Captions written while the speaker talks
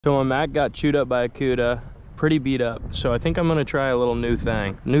So my Mac got chewed up by a cuda, pretty beat up. So I think I'm gonna try a little new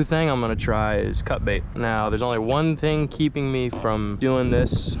thing. New thing I'm gonna try is cut bait. Now there's only one thing keeping me from doing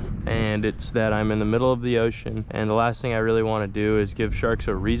this, and it's that I'm in the middle of the ocean, and the last thing I really want to do is give sharks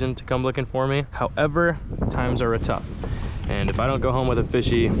a reason to come looking for me. However, times are tough, and if I don't go home with a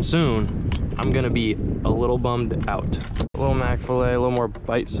fishy soon, I'm gonna be a little bummed out. A little mac fillet, a little more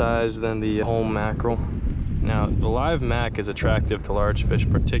bite size than the whole mackerel. Now, the live mac is attractive to large fish,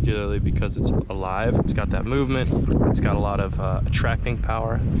 particularly because it's alive. It's got that movement. It's got a lot of attracting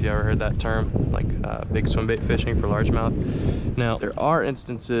power, if you ever heard that term, like big swim bait fishing for largemouth. Now, there are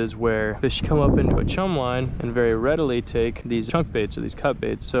instances where fish come up into a chum line and very readily take these chunk baits or these cut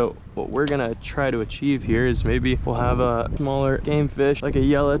baits. So what we're gonna try to achieve here is maybe we'll have a smaller game fish like a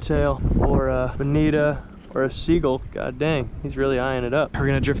yellowtail or a bonita or a seagull. God dang, he's really eyeing it up. We're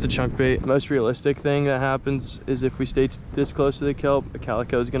gonna drift the chunk bait. Most realistic thing that happens is if we stay this close to the kelp, a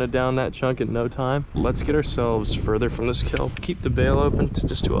calico is gonna down that chunk in no time. Let's get ourselves further from this kelp. Keep the bail open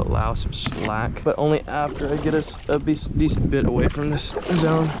just to allow some slack, but only after I get us a decent bit away from this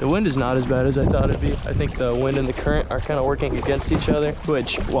zone. The wind is not as bad as I thought it'd be. I think the wind and the current are kind of working against each other,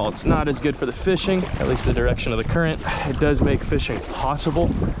 which, while it's not as good for the fishing, at least the direction of the current, it does make fishing possible.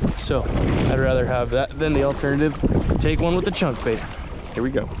 So I'd rather have that than the alternative. Take one with the chunk bait. Here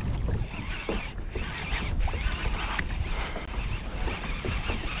we go.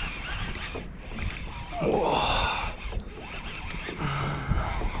 Whoa.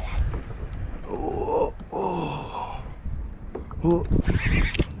 Oh, oh. Oh.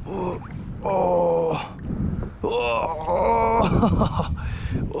 Oh. Oh. Oh.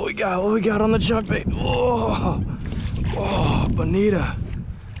 What we got on the chunk bait? Oh. Oh, bonita.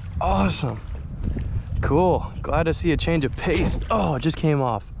 Awesome. Cool. Glad to see a change of pace. Oh, it just came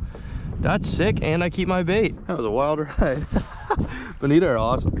off. That's sick, and I keep my bait. That was a wild ride. Bonita are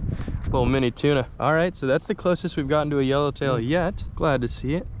awesome. Little mini tuna. All right, so that's the closest we've gotten to a yellowtail yet. Glad to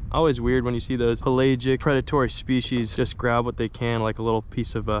see it. Always weird when you see those pelagic predatory species just grab what they can, like a little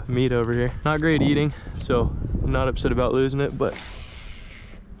piece of meat over here. Not great eating, so I'm not upset about losing it, but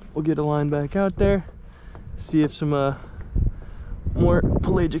we'll get a line back out there, see if some more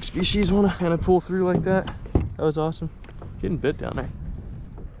pelagic species want to kind of pull through like that. That was awesome. Getting bit down there.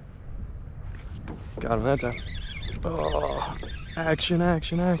 Got him that time. Oh, action,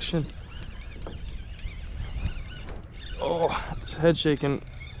 action, action. Oh, it's head shaking.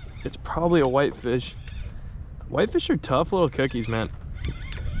 It's probably a whitefish. Whitefish are tough little cookies, man.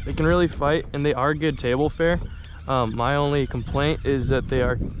 They can really fight, and they are good table fare. My only complaint is that they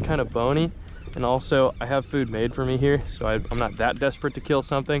are kind of bony. And also, I have food made for me here, so I'm not that desperate to kill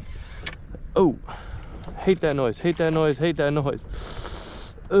something. Oh, hate that noise, hate that noise, hate that noise.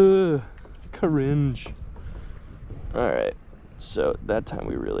 Cringe. All right, so that time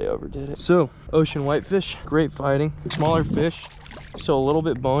we really overdid it. So, ocean whitefish, great fighting. Smaller fish, so a little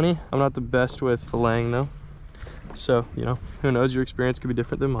bit bony. I'm not the best with filleting though. So, you know, who knows, your experience could be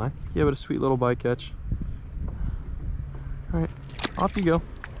different than mine. Yeah, but a sweet little bycatch. All right, off you go.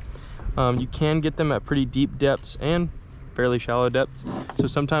 You can get them at pretty deep depths and fairly shallow depths. So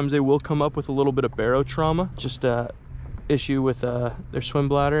sometimes they will come up with a little bit of barotrauma, just issue with their swim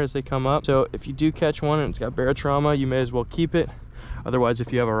bladder as they come up. So if you do catch one and it's got barotrauma, you may as well keep it. Otherwise,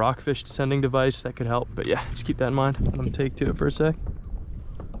 if you have a rockfish descending device, that could help. But yeah, just keep that in mind. Let them take to it for a sec.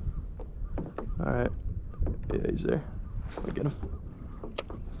 All right, yeah, he's there. Let me get him.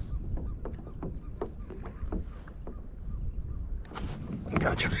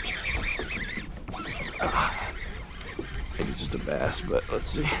 Gotcha. I think it's just a bass, but let's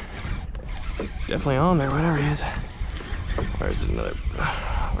see. Definitely on there, whatever he is. Or is it another?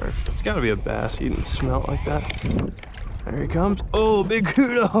 It's gotta be a bass. He didn't smell like that. There he comes. Oh, big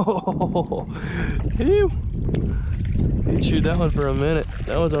kudo! He chewed that one for a minute.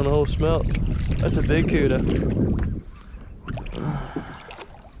 That was on the whole smelt. That's a big kudo.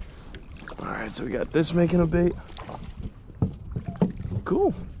 All right, so we got this making a bait.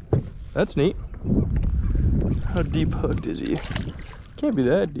 Cool. That's neat. How deep hooked is he? Can't be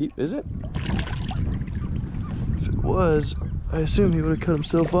that deep, is it? If it was, I assume he would have cut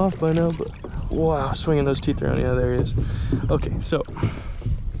himself off by now, but wow, swinging those teeth around. Yeah, there he is. Okay, so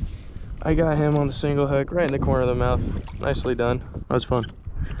I got him on the single hook right in the corner of the mouth. Nicely done. That was fun.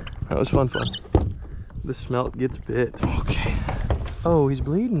 That was fun. The smelt gets bit. Okay. Oh, he's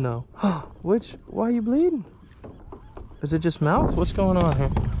bleeding though. Why are you bleeding? Is it just mouth? What's going on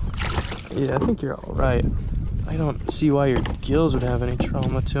here? Yeah, I think you're all right. I don't see why your gills would have any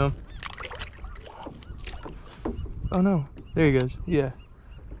trauma to them. Oh no, there he goes. Yeah,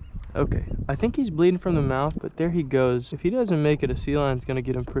 Okay, I think he's bleeding from the mouth, but there he goes. If he doesn't make it, a sea lion's gonna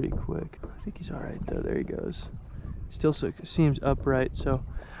get him pretty quick. I think he's all right though. There he goes. Still seems upright, so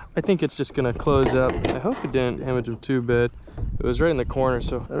I think it's just gonna close up. I hope it didn't damage him too bad. It was right in the corner,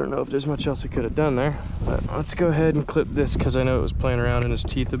 so I don't know if there's much else I could have done there. But let's go ahead and clip this because I know it was playing around in his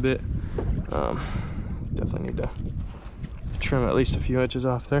teeth a bit. Definitely need to trim at least a few inches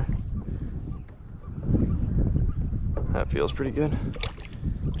off there. That feels pretty good.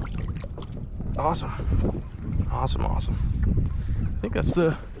 Awesome. Awesome, awesome. I think that's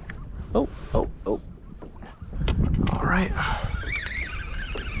the... Oh. All right.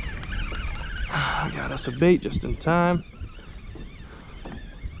 I got us a bait just in time.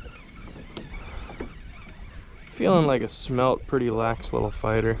 Feeling like a smelt, pretty lax little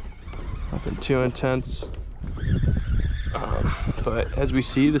fighter. Nothing too intense. But as we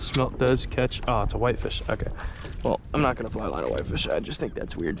see, the smelt does catch... Oh, it's a whitefish. Okay. Well, I'm not going to fly line a whitefish. I just think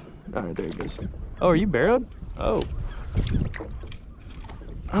that's weird. All right, there he goes. Oh, are you barreled? Oh.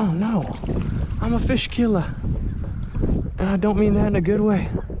 Oh, no. I'm a fish killer. And I don't mean that in a good way.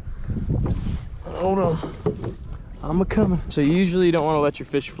 Hold on. I'm a-coming. So you usually don't want to let your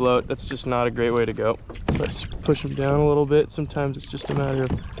fish float. That's just not a great way to go. Let's push them down a little bit. Sometimes it's just a matter of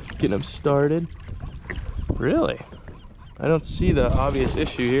getting them started. Really? I don't see the obvious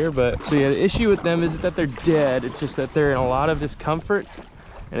issue here, but so yeah, the issue with them isn't that they're dead. It's just that they're in a lot of discomfort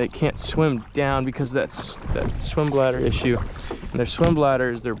and they can't swim down because that's that swim bladder issue. And their swim bladder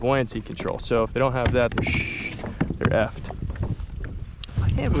is their buoyancy control. So if they don't have that, they're effed. I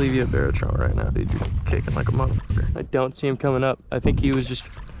can't believe you have barrow trout right now, dude. You're kicking like a motherfucker. I don't see him coming up. I think he was just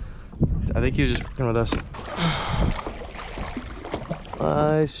fucking with us.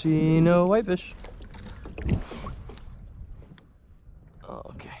 I see no whitefish.